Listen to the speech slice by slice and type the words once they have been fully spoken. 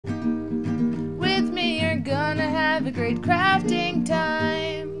have a great crafting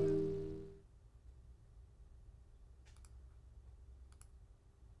time.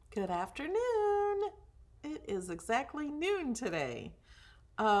 Good afternoon. It is exactly noon today.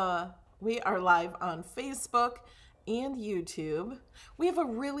 We are live on Facebook and YouTube. We have a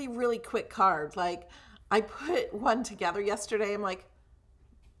really quick card. Like, I put one together yesterday. I'm like,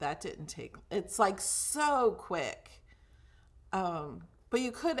 that didn't take, it's like so quick. But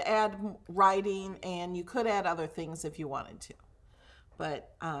you could add writing and you could add other things if you wanted to.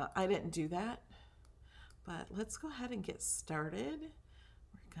 But I didn't do that. But let's go ahead and get started.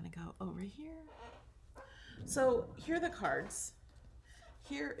 We're going to go over here. So here are the cards.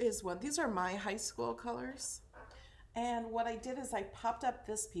 Here is one. These are my high school colors. And what I did is I popped up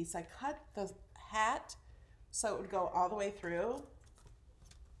this piece. I cut the hat so it would go all the way through,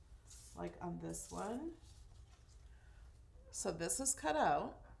 like on this one. So this is cut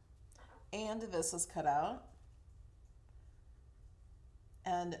out, and this is cut out.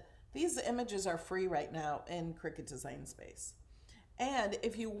 And these images are free right now in Cricut Design Space. And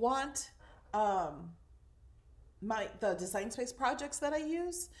if you want the Design Space projects that I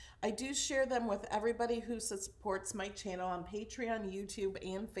use, I do share them with everybody who supports my channel on Patreon, YouTube,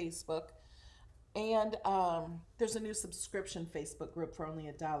 and Facebook. And there's a new subscription Facebook group for only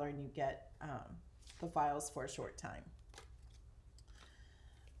 $1, and you get the files for a short time.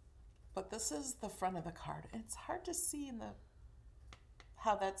 But this is the front of the card. It's hard to see in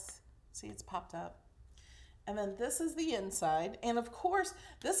how that's, see, it's popped up. And then this is the inside. And of course,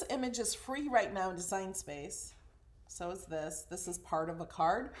 this image is free right now in Design Space. So is this. This is part of a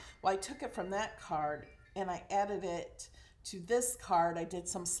card. Well, I took it from that card and I added it to this card. I did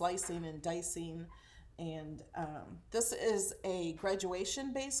some slicing and dicing. And this is a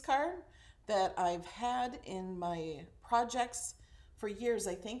graduation base card that I've had in my projects for years.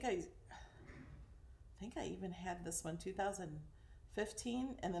 I think I even had this one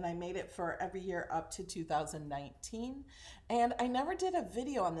 2015, and then I made it for every year up to 2019. And I never did a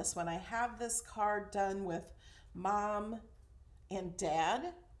video on this one. I have this card done with Mom and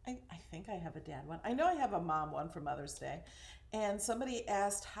Dad. I think I have a dad one. I know I have a mom one for Mother's Day. And somebody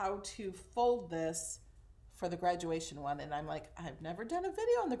asked how to fold this for the graduation one. And I'm like, I've never done a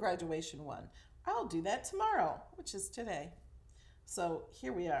video on the graduation one. I'll do that tomorrow, which is today. So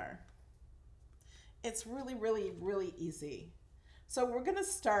here we are. It's really easy. So we're going to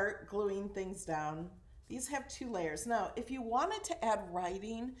start gluing things down. These have 2 layers. Now, if you wanted to add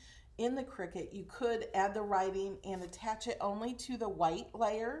writing in the Cricut, you could add the writing and attach it only to the white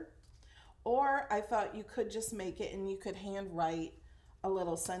layer. Or I thought you could just make it and you could hand write a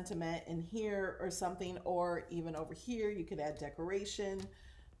little sentiment in here or something, or even over here. You could add decoration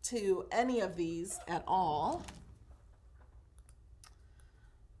to any of these at all.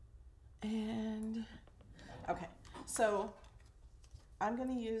 And okay, so I'm going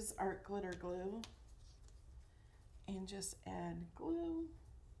to use Art Glitter Glue and just add glue.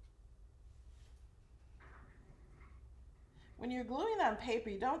 When you're gluing on paper,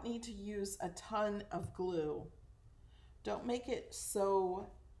 you don't need to use a ton of glue. Don't make it so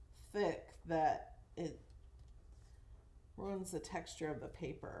thick that it ruins the texture of the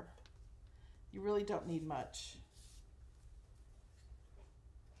paper. You really don't need much.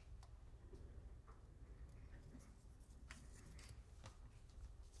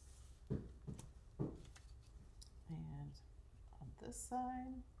 This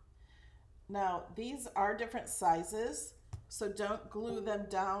side. Now these are different sizes, so don't glue them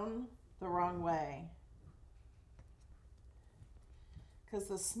down the wrong way, because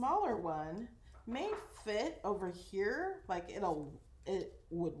the smaller one may fit over here, like it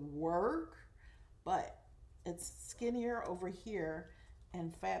would work, but it's skinnier over here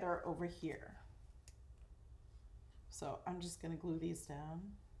and fatter over here. So I'm just going to glue these down.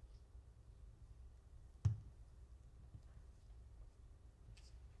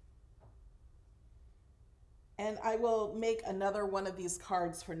 And I will make another one of these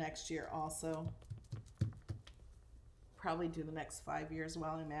cards for next year also. Probably do the next 5 years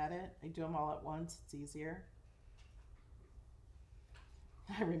while I'm at it. I do them all at once. It's easier.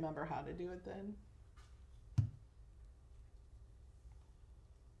 I remember how to do it then.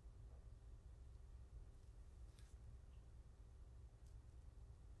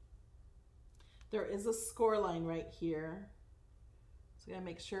 There is a score line right here. So I gotta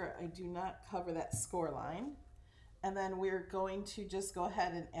make sure I do not cover that score line. And then we're going to just go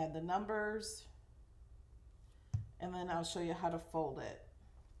ahead and add the numbers. And then I'll show you how to fold it.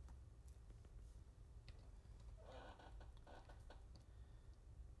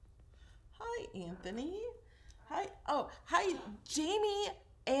 Hi, Anthony. Hi. Oh, hi, Jamie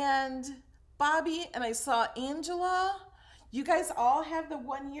and Bobby and I saw Angela. You guys all have the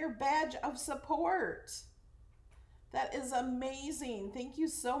 1-year badge of support. That is amazing. Thank you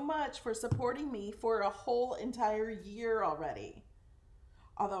so much for supporting me for a whole entire year already.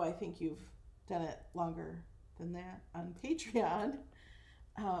 Although I think you've done it longer than that on Patreon.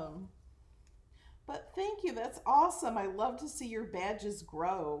 But thank you. That's awesome. I love to see your badges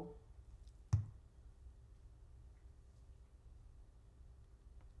grow.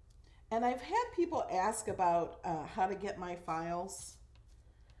 And I've had people ask about how to get my files.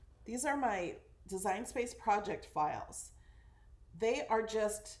 These are my Design Space project files. They are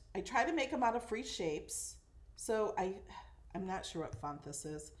just, I try to make them out of free shapes. So I'm not sure what font this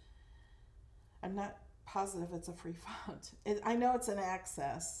is. I'm not positive it's a free font. I know it's an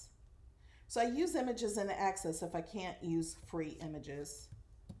Access. So I use images in Access if I can't use free images.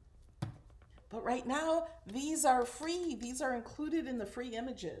 But right now, these are free. These are included in the free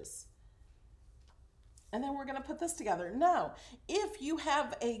images. And then we're going to put this together. Now, if you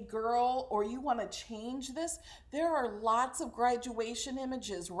have a girl or you want to change this, there are lots of graduation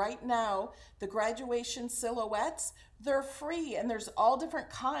images right now. The graduation silhouettes, they're free and there's all different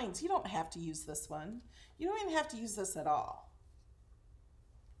kinds. You don't have to use this one. You don't even have to use this at all.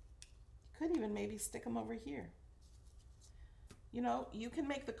 You could even maybe stick them over here. You know, you can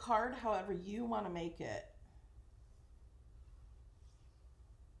make the card however you want to make it.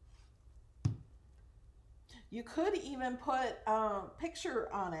 You could even put a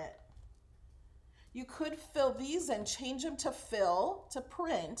picture on it. You could fill these and change them to fill, to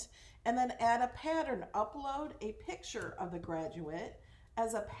print, and then add a pattern. Upload a picture of the graduate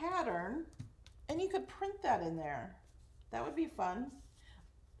as a pattern, and you could print that in there. That would be fun.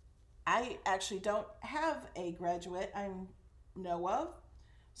 I actually don't have a graduate I know of,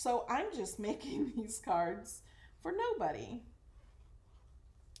 so I'm just making these cards for nobody.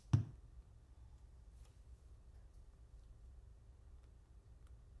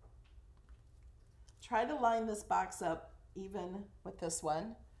 Try to line this box up even with this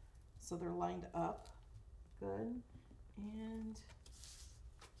one so they're lined up good. And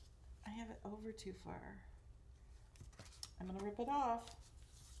I have it over too far. I'm gonna rip it off.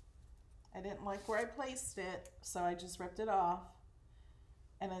 I didn't like where I placed it, so I just ripped it off.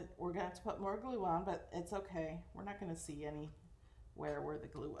 And we're gonna have to put more glue on, but it's okay. We're not gonna see anywhere where the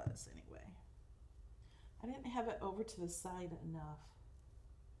glue was anyway. I didn't have it over to the side enough.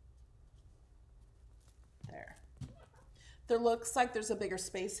 There looks like there's a bigger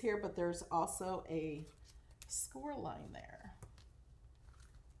space here, but there's also a score line there.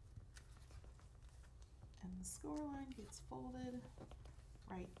 And the score line gets folded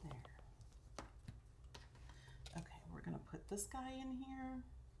right there. Okay, we're gonna put this guy in here.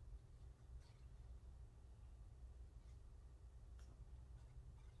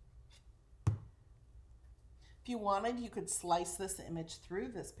 If you wanted, you could slice this image through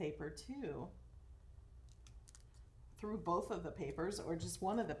this paper too. Through both of the papers or just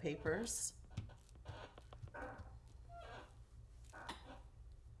one of the papers.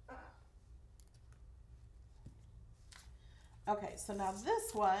 Okay, so now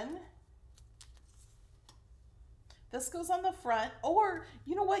this one, this goes on the front, or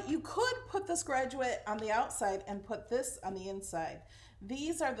you know what, you could put this graduate on the outside and put this on the inside.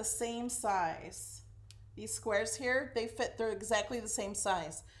 These are the same size. These squares here, they fit, they're exactly the same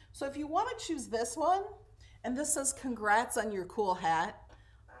size. So if you want to choose this one, and this says, congrats on your cool hat.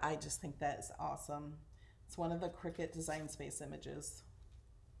 I just think that is awesome. It's one of the Cricut Design Space images.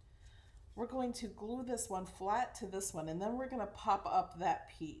 We're going to glue this one flat to this one, and then we're going to pop up that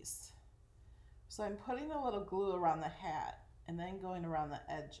piece. So I'm putting a little glue around the hat and then going around the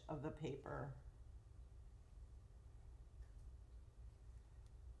edge of the paper.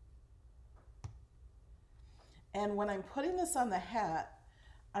 And when I'm putting this on the hat,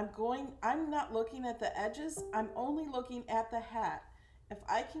 I'm not looking at the edges, I'm only looking at the hat. If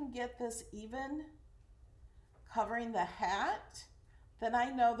I can get this even covering the hat, then I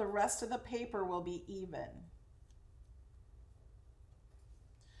know the rest of the paper will be even.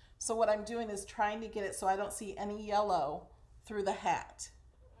 So what I'm doing is trying to get it so I don't see any yellow through the hat.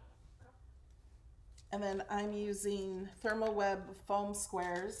 And then I'm using Thermoweb foam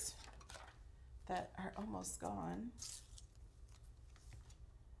squares that are almost gone.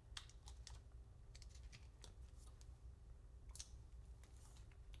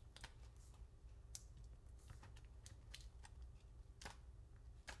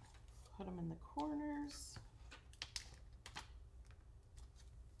 Put them in the corners.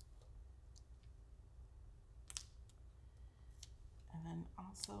 And then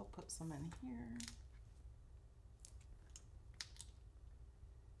also put some in here.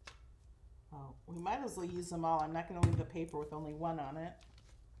 Oh, we might as well use them all. I'm not going to leave the paper with only one on it.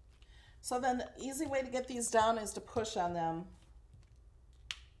 So then the easy way to get these down is to push on them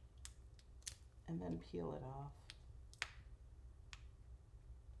and then peel it off.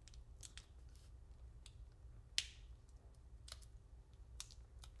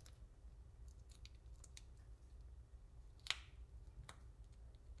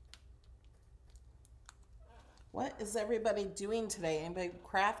 What is everybody doing today? Anybody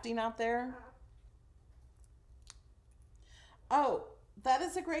crafting out there? Oh, that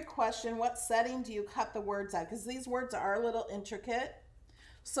is a great question. What setting do you cut the words at? Because these words are a little intricate.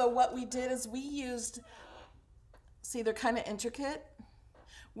 So what we did is we used, see, they're kind of intricate.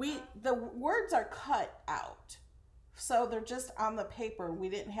 The words are cut out. So they're just on the paper. We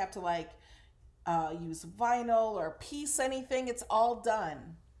didn't have to like use vinyl or piece anything. It's all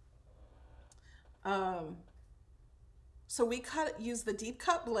done. So we use the deep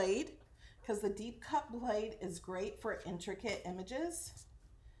cut blade because the deep cut blade is great for intricate images.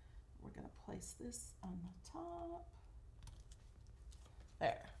 We're going to place this on the top.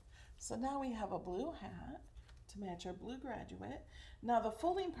 There. So now we have a blue hat to match our blue graduate. Now the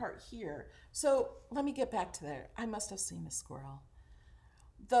folding part here. So let me get back to there. I must have seen a squirrel.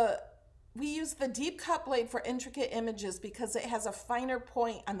 We use the deep cut blade for intricate images because it has a finer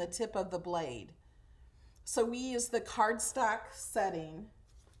point on the tip of the blade. So we use the cardstock setting,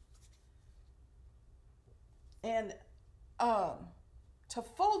 and to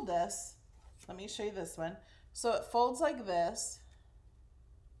fold this, let me show you this one. So it folds like this.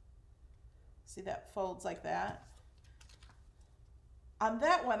 See, that folds like that. On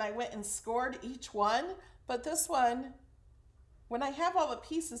that one, I went and scored each one, but this one, when I have all the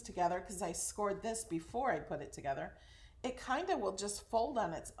pieces together, because I scored this before I put it together, it kind of will just fold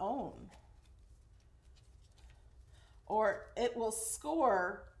on its own. Or it will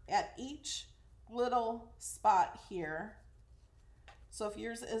score at each little spot here. So if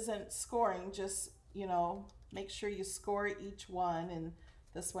yours isn't scoring, just, you know, make sure you score each one, and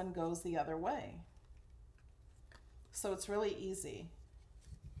this one goes the other way. So it's really easy.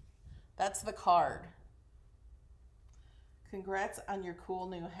 That's the card. Congrats on your cool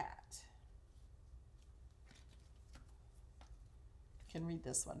new hat. You can read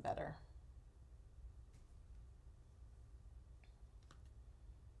this one better.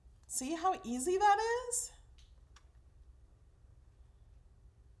 See how easy that is?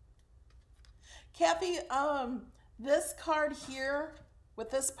 Kathy, this card here with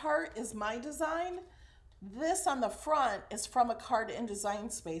this part is my design. This on the front is from a card in Design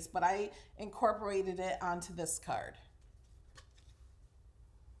Space, but I incorporated it onto this card.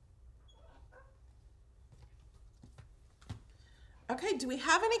 Okay, do we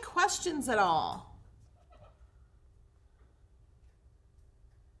have any questions at all?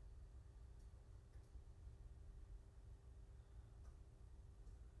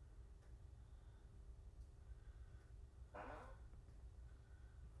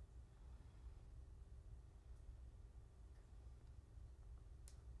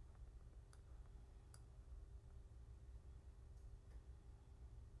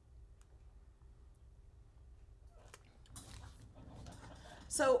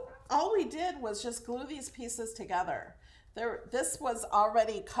 So all we did was just glue these pieces together. This was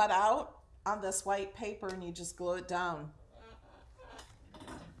already cut out on this white paper, and you just glue it down.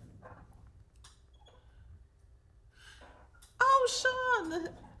 Oh, Sean,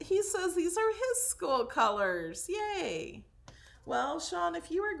 he says these are his school colors. Yay. Well, Sean,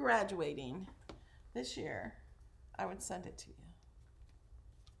 if you were graduating this year, I would send it to you.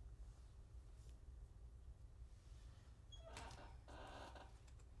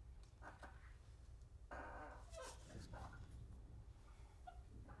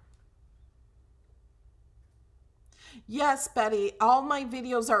 Yes, Betty, all my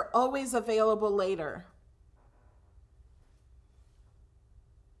videos are always available later.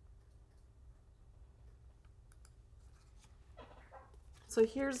 So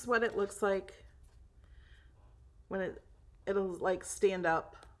here's what it looks like when it'll like stand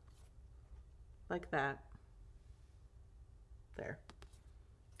up like that. There.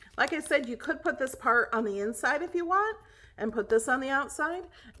 Like I said, you could put this part on the inside if you want and put this on the outside.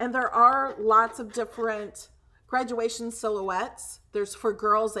 And there are lots of different graduation silhouettes. There's for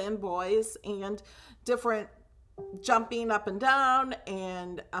girls and boys, and different jumping up and down,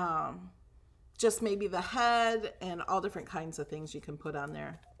 and just maybe the head, and all different kinds of things you can put on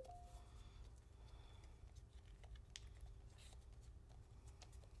there.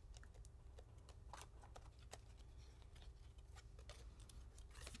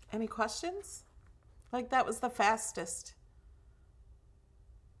 Any questions? Like, that was the fastest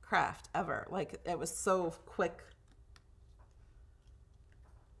craft ever. Like, it was so quick.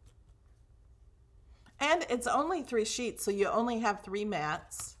 And it's only 3 sheets, so you only have 3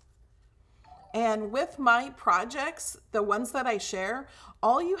 mats. And with my projects, the ones that I share,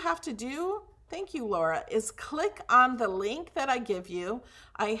 all you have to do, thank you, Laura, is click on the link that I give you.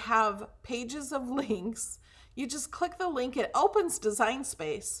 I have pages of links. You just click the link, it opens Design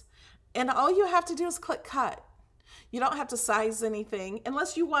Space, and all you have to do is click cut. You don't have to size anything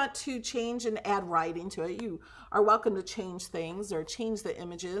unless you want to change and add writing to it. You are welcome to change things or change the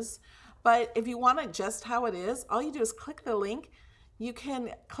images. But if you want it just how it is, all you do is click the link. You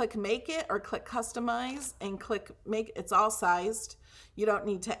can click make it or click customize and click make. It's all sized. You don't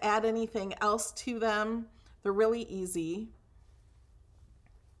need to add anything else to them. They're really easy.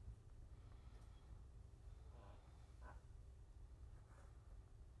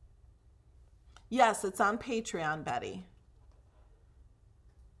 Yes, it's on Patreon, Betty.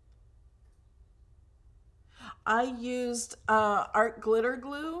 I used art glitter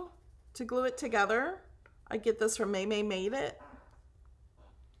glue to glue it together. I get this from May Made It.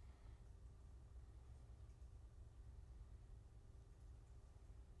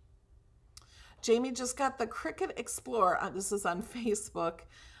 Jamie just got the Cricut Explorer. This is on Facebook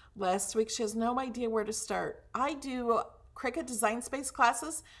last week. She has no idea where to start. I do Cricut Design Space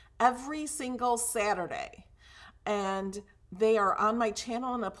classes every single Saturday, and they are on my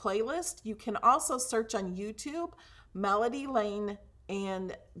channel in a playlist. You can also search on YouTube, Melody Lane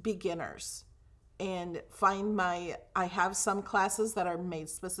and Beginners, and find I have some classes that are made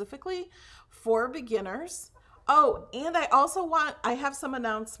specifically for beginners. Oh, and I have some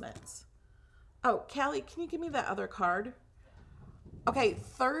announcements. Oh, Callie, can you give me that other card? Okay,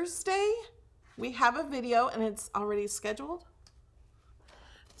 Thursday, we have a video and it's already scheduled.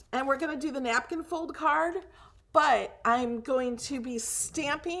 And we're gonna do the napkin fold card, but I'm going to be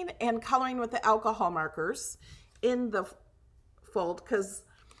stamping and coloring with the alcohol markers in the fold, because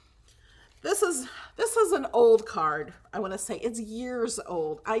this is an old card. I want to say it's years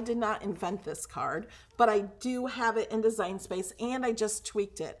old. I did not invent this card, but I do have it in Design Space, and I just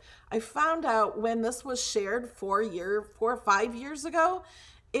tweaked it. I found out when this was shared 4 or 5 years ago,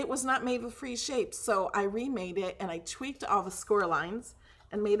 it was not made with free shapes, so I remade it and I tweaked all the score lines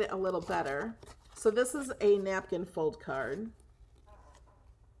and made it a little better. So this is a napkin fold card.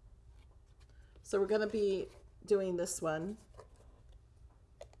 So we're going to be doing this one.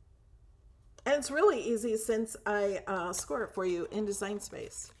 And it's really easy since I score it for you in Design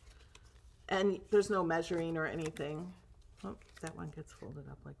Space. And there's no measuring or anything. Oh, that one gets folded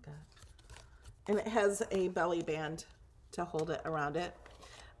up like that. And it has a belly band to hold it around it.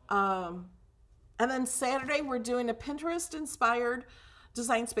 And then Saturday, we're doing a Pinterest-inspired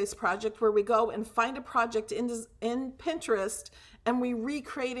Design Space project where we go and find a project in Pinterest and we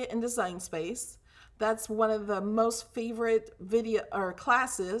recreate it in Design Space. That's one of the most favorite video or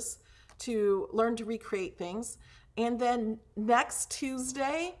classes to learn to recreate things. And then next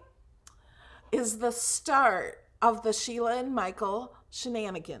Tuesday is the start of the Sheila and Michael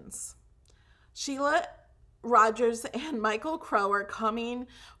shenanigans. Sheila Rogers and Michael Crow are coming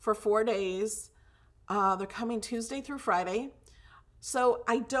for 4 days. They're coming Tuesday through Friday. So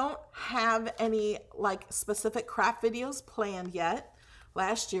I don't have any like specific craft videos planned yet.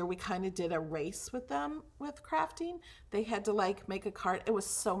 Last year we kind of did a race with them with crafting. They had to like make a card. It was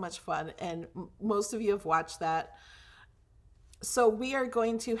so much fun, and most of you have watched that. So we are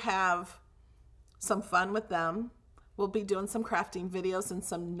going to have some fun with them. We'll be doing some crafting videos and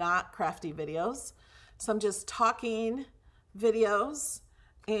some not crafty videos, some just talking videos.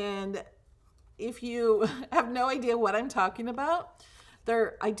 And if you have no idea what I'm talking about,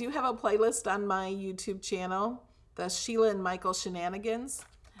 I do have a playlist on my YouTube channel, the Sheila and Michael Shenanigans.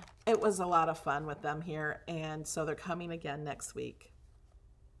 It was a lot of fun with them here, and so they're coming again next week.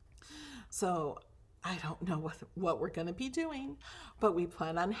 So I don't know what we're going to be doing, but we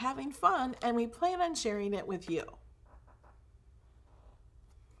plan on having fun, and we plan on sharing it with you.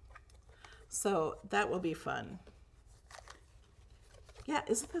 So that will be fun. Yeah,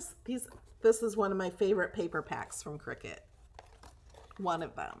 isn't this is one of my favorite paper packs from Cricut. One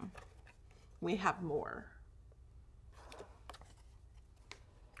of them. We have more.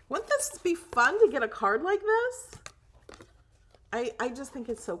 Wouldn't this be fun to get a card like this? I just think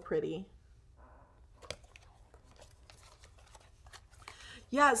it's so pretty.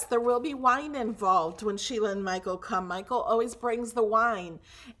 Yes, there will be wine involved when Sheila and Michael come. Michael always brings the wine,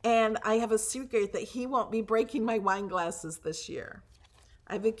 and I have a secret that he won't be breaking my wine glasses this year.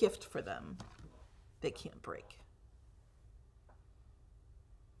 I have a gift for them they can't break.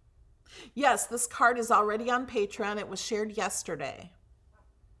 Yes, this card is already on Patreon. It was shared yesterday.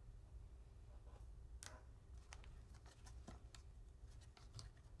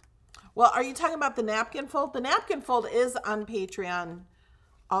 Well, are you talking about the napkin fold? The napkin fold is on Patreon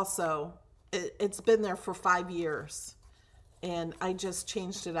also. It's been there for 5 years. And I just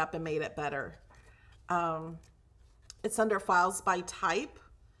changed it up and made it better. It's under files by type.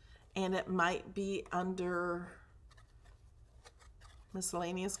 And it might be under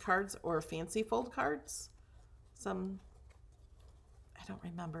miscellaneous cards or fancy fold cards. I don't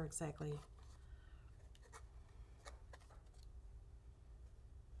remember exactly.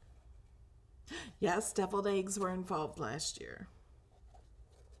 Yes, deviled eggs were involved last year.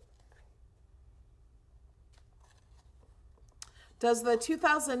 Does the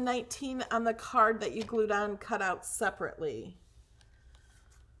 2019 on the card that you glued on cut out separately?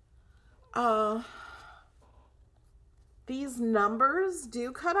 These numbers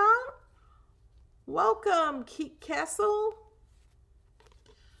do cut out. Welcome, Keek Castle.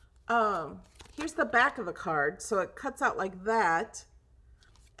 Here's the back of the card. So it cuts out like that.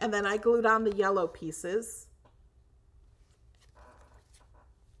 And then I glued on the yellow pieces.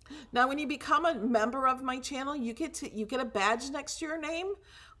 Now, when you become a member of my channel, you get a badge next to your name,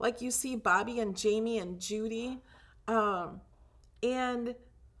 like you see Bobby and Jamie and Judy. And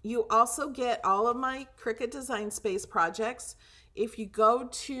you also get all of my Cricut Design Space projects. If you go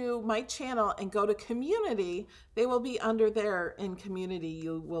to my channel and go to community, they will be under there in community.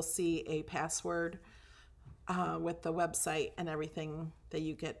 You will see a password with the website and everything that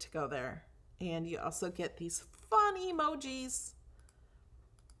you get to go there. And you also get these fun emojis.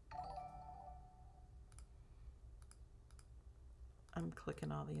 I'm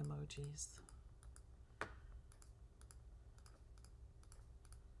clicking all the emojis.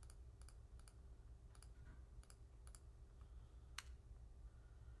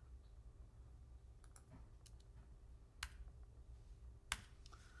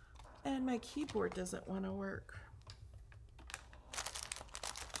 And my keyboard doesn't want to work.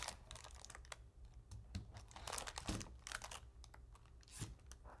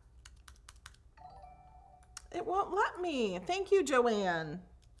 It won't let me. Thank you, Joanne.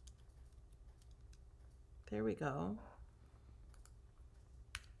 There we go.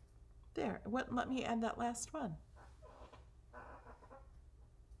 There, it wouldn't let me add that last one.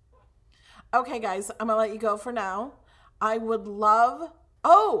 Okay, guys, I'm gonna let you go for now. I would love,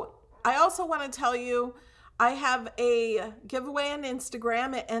 oh, I also want to tell you, I have a giveaway on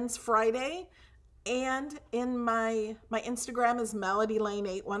Instagram. It ends Friday. And in my Instagram is Melody Lane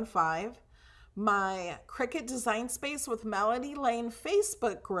 815. My Cricut Design Space with Melody Lane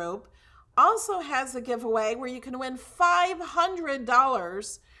Facebook group also has a giveaway where you can win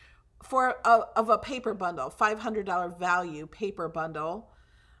 $500 of a paper bundle, $500 value paper bundle.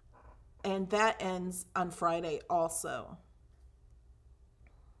 And that ends on Friday also.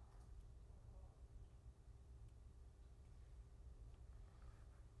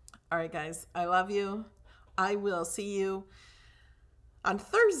 All right, guys, I love you. I will see you on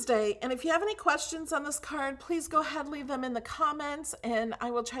Thursday. And if you have any questions on this card, please go ahead, leave them in the comments, and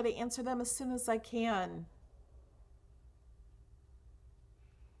I will try to answer them as soon as I can.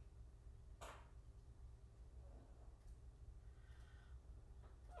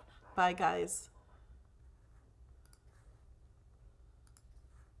 Bye, guys.